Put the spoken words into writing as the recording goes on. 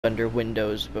under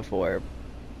windows before,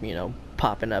 you know,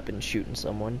 popping up and shooting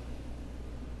someone.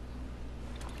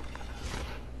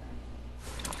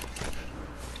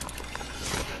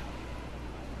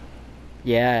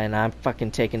 Yeah, and I'm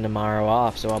fucking taking tomorrow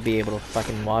off, so I'll be able to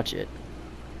fucking watch it.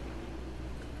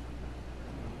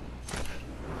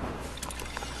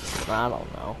 I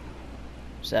don't know.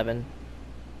 7?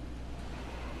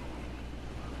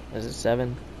 Is it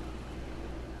 7?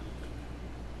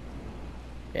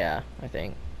 Yeah, I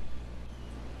think.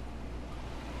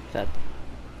 That.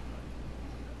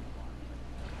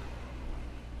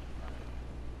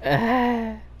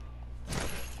 Okay.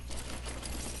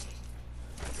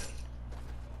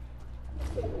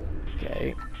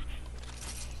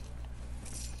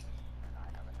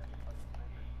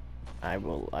 I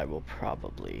will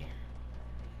probably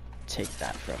take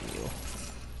that from you.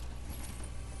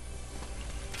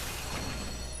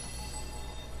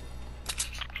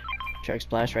 Chug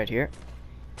splash right here.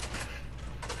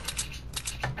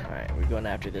 Alright, we're going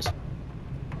after this.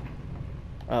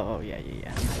 Oh, yeah. You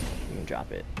can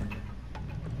drop it.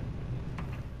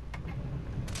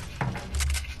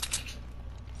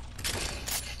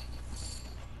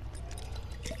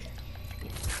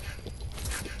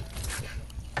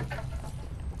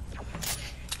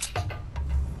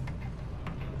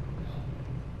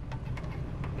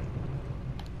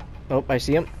 Oh, I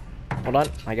see him. Hold on,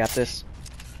 I got this.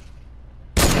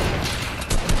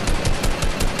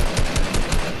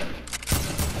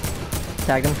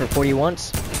 Tag him for 40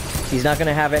 once. He's not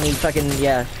gonna have any fucking,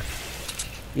 yeah.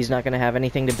 He's not gonna have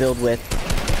anything to build with.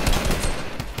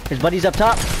 His buddy's up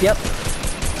top. Yep.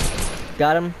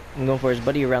 Got him. I'm going for his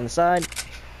buddy around the side.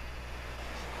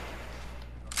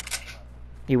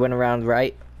 He went around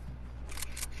right.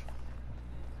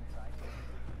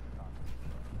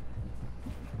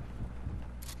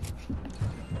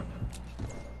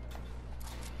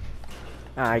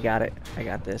 I got it. I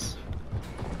got this.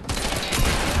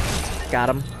 Got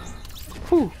him.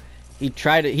 Whew. He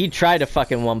tried to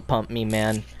fucking one pump me,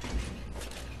 man.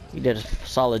 He did a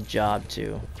solid job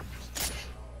too.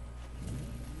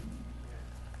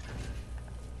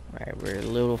 Alright, we're a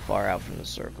little far out from the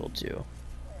circle too.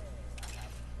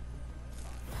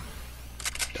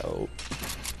 Dope.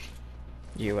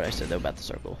 You hear what I said though about the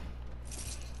circle?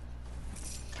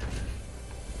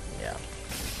 Yeah.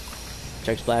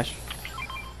 Chug splash.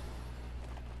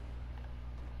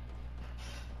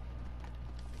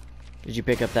 Did you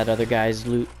pick up that other guy's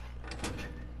loot?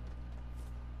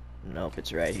 Nope,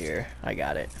 it's right here. I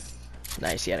got it.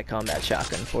 Nice, he had a combat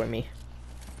shotgun for me.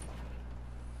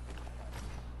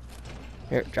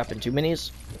 Here, dropping 2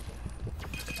 minis.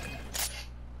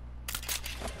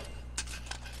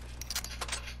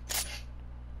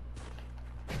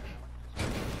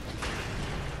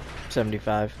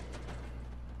 $75.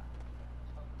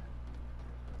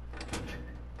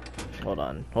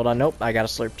 Hold on, nope, I got a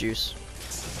slurp juice.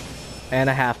 And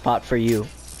a half pot for you.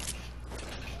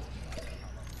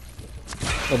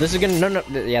 Well, this is gonna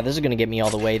yeah, this is gonna get me all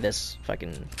the way. This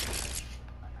fucking.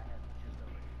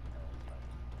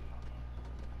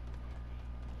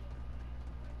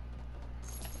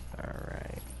 All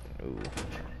right. Ooh.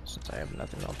 Since I have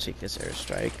nothing, I'll take this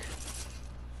airstrike.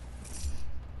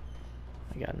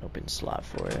 I got an open slot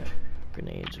for it.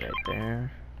 Grenades right there.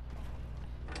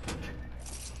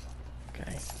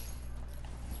 Okay.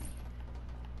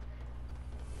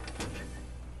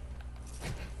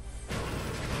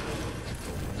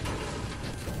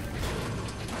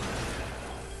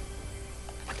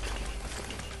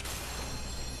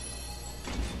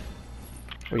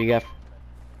 What do you got?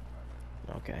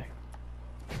 Okay.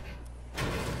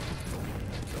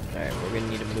 Alright, we're gonna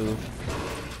need to move.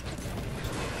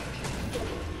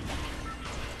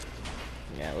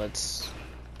 Yeah, let's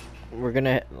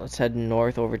head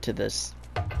north over to this,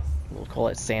 we'll call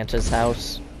it Santa's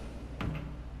house.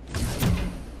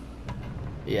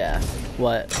 Yeah,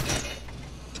 what?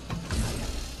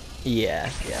 Yeah,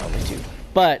 only 2.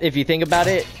 But if you think about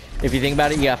it,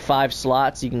 you got 5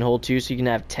 slots, you can hold 2, so you can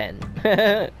have 10.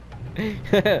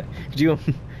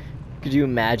 Could you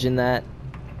imagine that?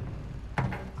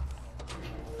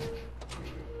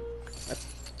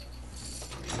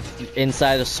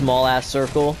 Inside a small ass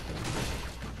circle.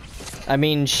 I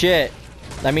mean shit.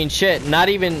 Not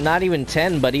even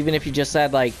 10, but even if you just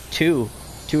had like 2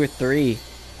 or 3.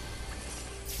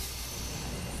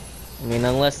 I mean,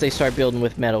 unless they start building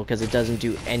with metal, because it doesn't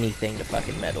do anything to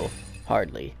fucking metal.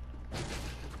 Hardly.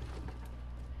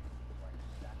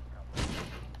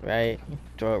 Right?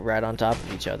 Throw it right on top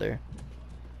of each other.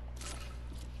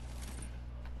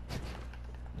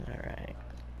 Alright.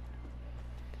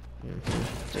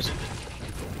 Just,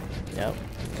 yep,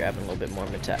 grabbing a little bit more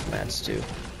mats too.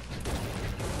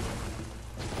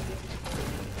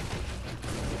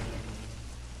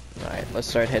 let's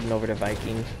start heading over to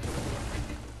Viking.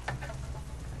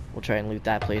 We'll try and loot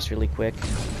that place really quick.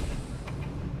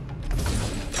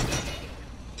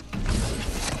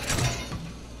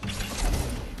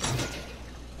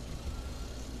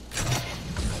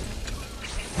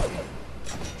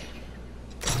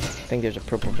 I think there's a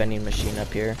purple vending machine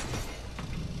up here.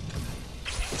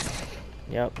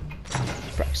 Yep.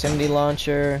 Proximity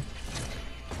launcher.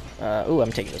 Ooh,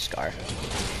 I'm taking the scar.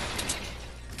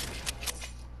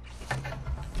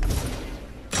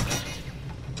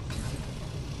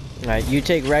 Alright, you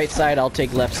take right side, I'll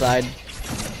take left side.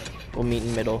 We'll meet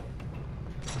in middle.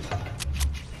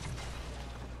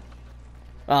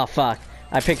 Oh, fuck.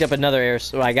 I picked up another air...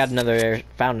 Well, I got another air...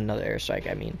 Found another airstrike,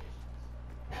 I mean.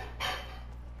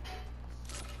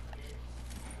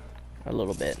 A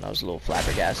little bit. I was a little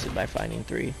flabbergasted by finding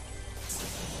 3.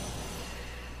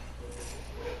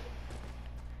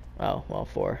 Oh, well,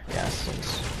 4. Yeah,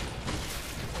 since...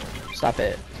 Stop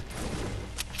it.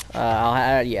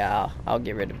 I'll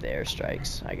get rid of the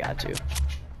airstrikes. I got to.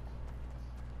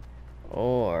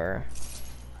 Or...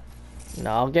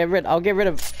 No, I'll get rid of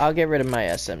my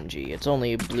SMG. It's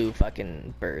only a blue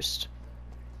fucking burst.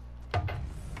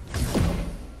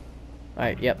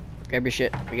 Alright, yep. Grab your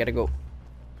shit. We gotta go.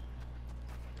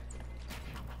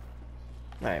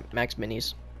 Alright, max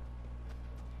minis.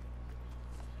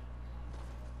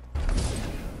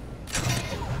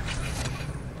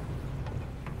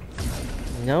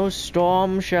 No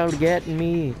storm shall get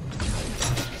me.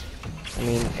 I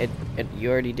mean, you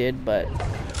already did, but...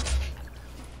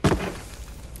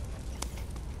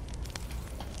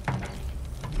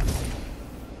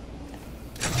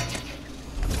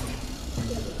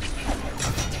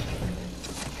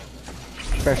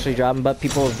 Especially dropping, but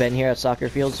people have been here at soccer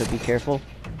field, so be careful.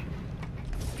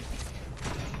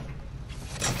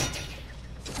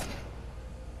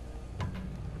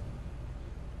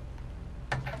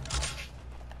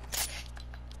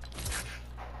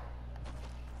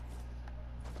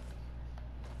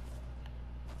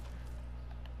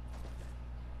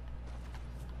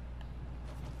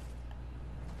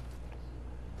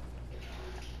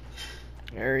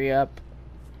 Hurry up.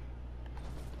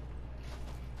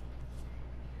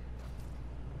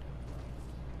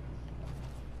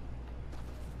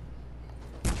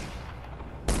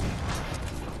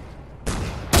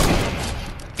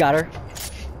 Got her.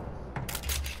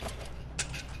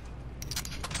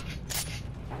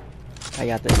 I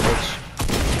got this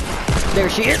bitch. There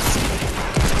she is.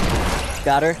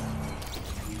 Got her.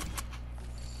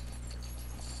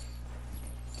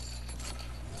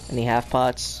 Any half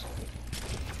pots?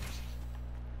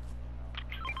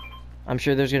 I'm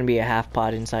sure there's gonna be a half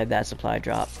pot inside that supply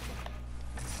drop.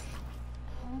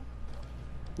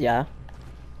 Yeah.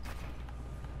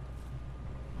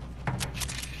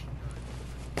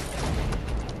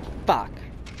 Fuck.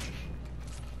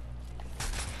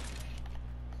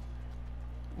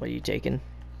 What are you taking?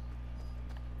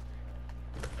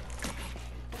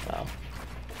 Oh.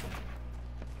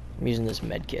 I'm using this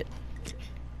med kit.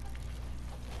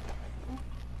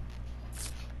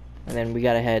 And then we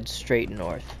gotta head straight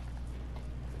north.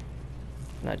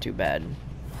 Not too bad.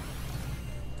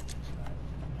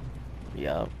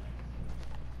 Yup.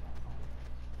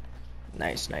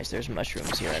 Nice, nice. There's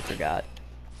mushrooms here, I forgot.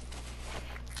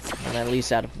 I'm at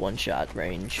least out of one-shot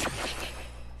range.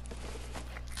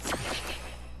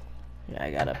 Yeah,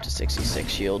 I got up to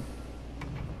 66 shield.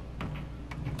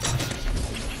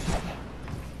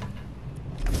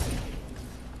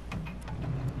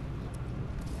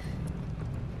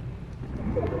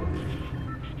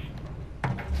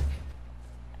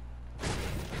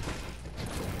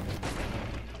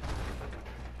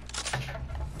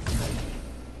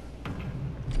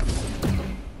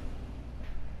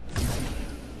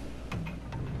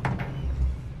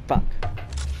 Fuck.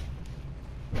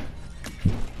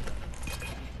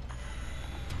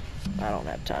 I don't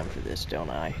have time for this, don't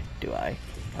I? Do I?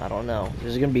 I don't know.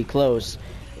 This is gonna be close.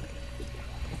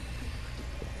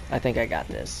 I think I got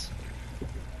this.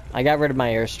 I got rid of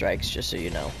my airstrikes, just so you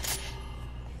know.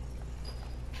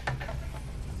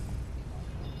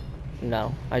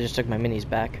 No, I just took my minis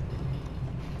back.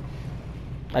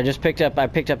 I picked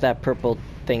up that purple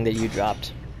thing that you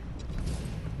dropped.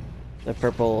 The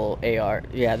purple AR.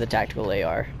 Yeah, the tactical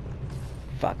AR.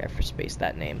 Fuck, I spaced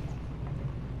that name.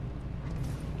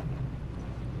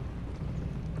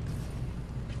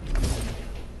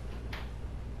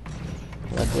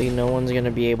 Luckily, no one's gonna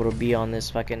be able to be on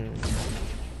this fucking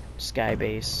sky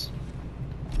base.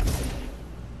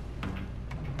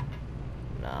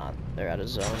 Nah, they're out of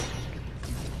zone.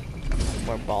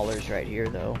 More ballers right here,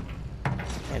 though.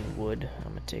 And wood. I'm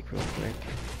gonna take real quick.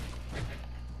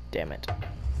 Damn it.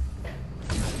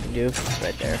 You do? It's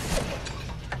right there.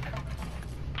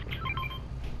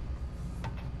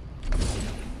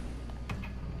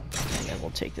 And then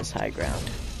we'll take this high ground.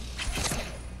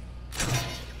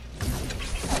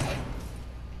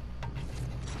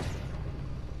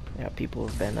 Yeah, people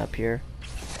have been up here.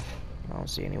 I don't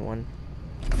see anyone.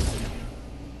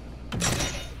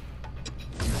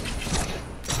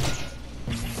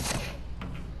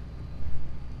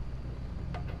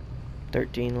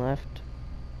 $13 left.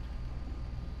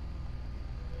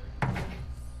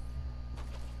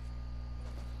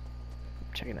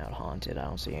 Checking out haunted. I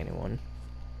don't see anyone.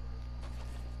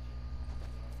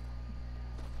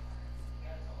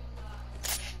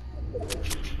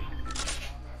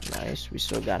 Nice. We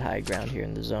still got high ground here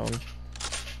in the zone.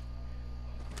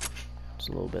 It's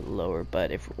a little bit lower,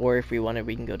 but if we wanted,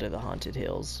 we can go to the haunted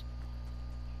hills.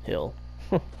 Hill.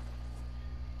 What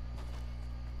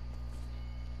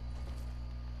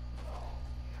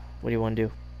do you want to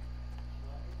do?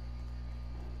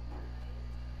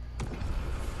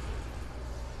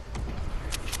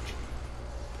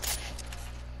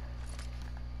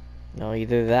 No,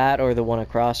 either that or the one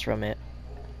across from it.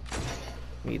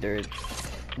 Either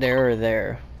there or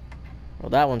there. Well,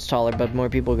 that one's taller, but more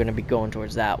people are going to be going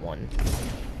towards that one.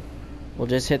 We'll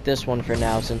just hit this one for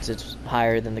now since it's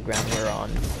higher than the ground we're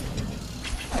on.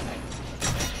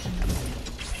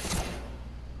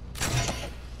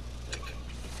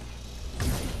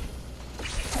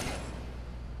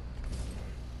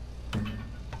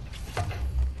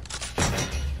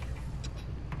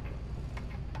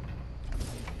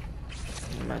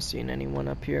 I'm not seeing anyone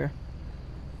up here.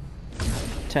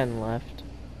 10 left.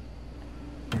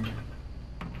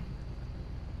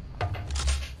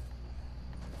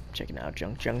 Checking out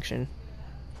Junction.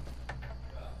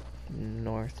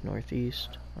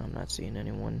 Northeast. I'm not seeing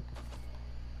anyone.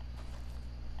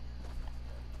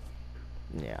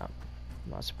 Yeah,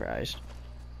 I'm not surprised.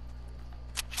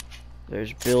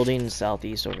 There's buildings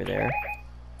southeast over there,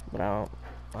 but I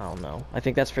don't know. I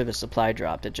think that's for the supply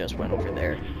drop that just went over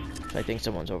there. So I think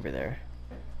someone's over there.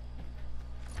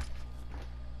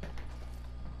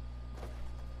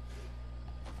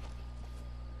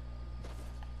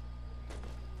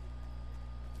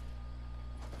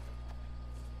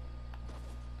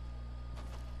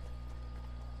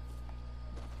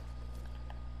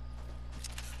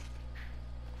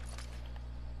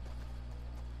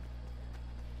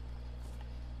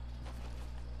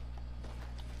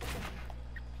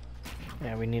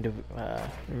 Yeah, we need to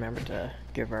remember to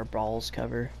give our balls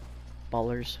cover.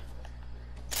 Ballers.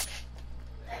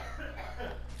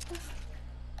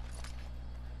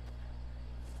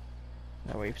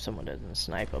 That way someone doesn't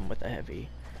snipe them with a heavy.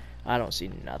 I don't see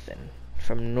nothing.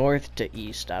 From north to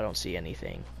east, I don't see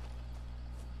anything.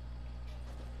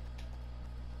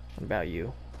 What about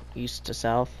you? East to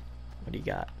south? What do you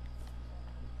got?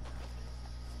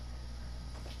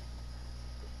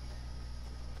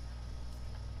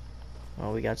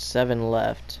 Well, we got 7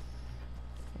 left.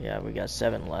 Yeah, we got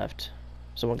 7 left.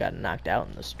 Someone got knocked out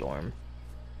in the storm.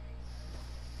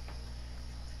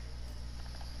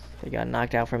 They got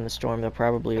knocked out from the storm. They're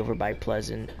probably over by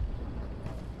Pleasant.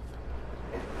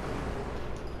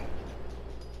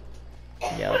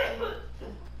 Yep.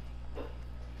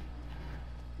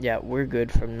 Yeah, we're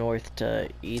good from north to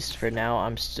east for now.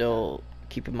 I'm still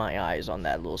keeping my eyes on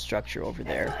that little structure over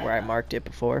there where I marked it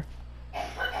before.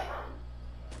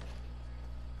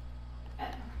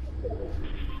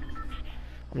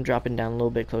 I'm dropping down a little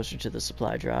bit closer to the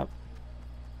supply drop.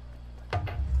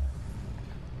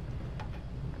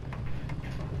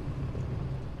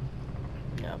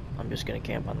 Yep, I'm just gonna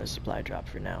camp on this supply drop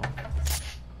for now.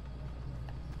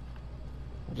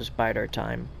 We'll just bide our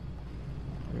time.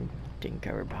 I'm taking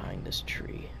cover behind this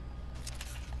tree.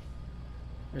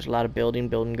 There's a lot of building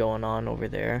going on over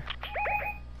there.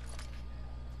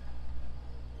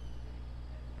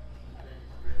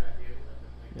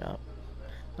 Yep.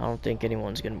 I don't think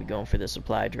anyone's going to be going for the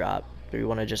supply drop. Do we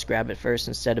want to just grab it first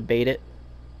instead of bait it?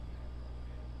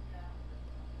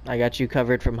 I got you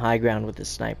covered from high ground with the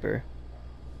sniper.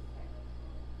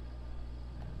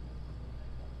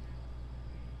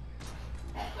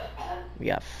 We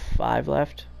got 5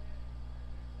 left.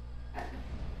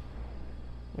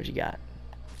 What you got?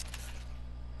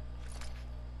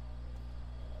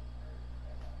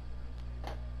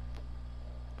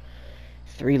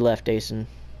 Three left, Asen.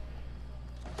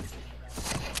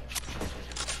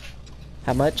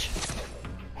 How much?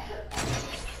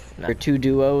 Or 2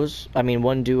 duos? I mean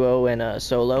 1 duo and a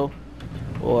solo?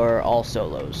 Or all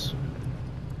solos?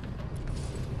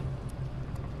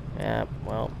 Yeah,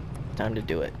 well, time to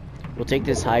do it. We'll take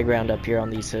this high ground up here on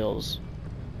these hills.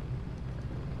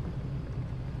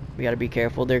 We gotta be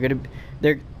careful. They're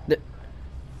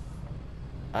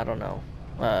I don't know.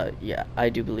 Yeah, I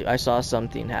do believe I saw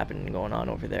something happening going on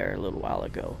over there a little while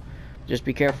ago. Just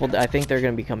be careful. I think they're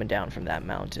gonna be coming down from that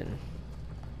mountain.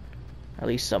 At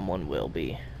least someone will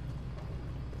be.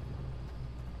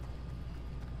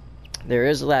 There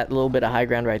is that little bit of high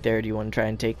ground right there. Do you want to try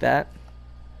and take that?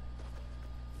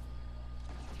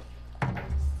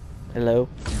 Hello?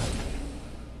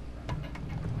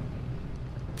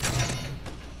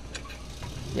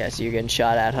 Yeah, so you're getting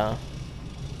shot at, huh?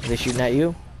 Are they shooting at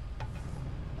you?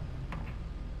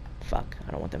 Fuck,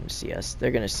 I don't want them to see us.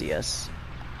 They're gonna see us.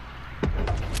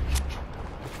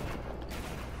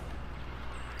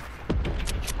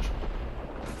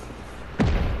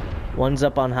 One's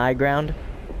up on high ground.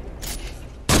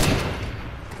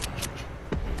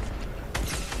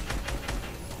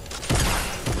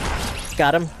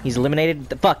 Got him. He's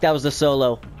eliminated. Fuck, that was the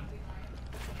solo.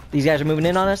 These guys are moving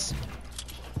in on us.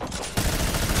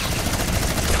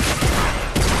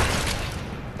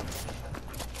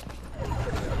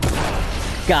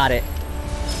 Got it.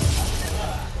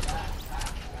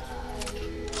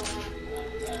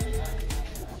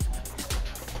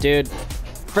 Dude,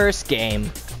 first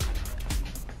game.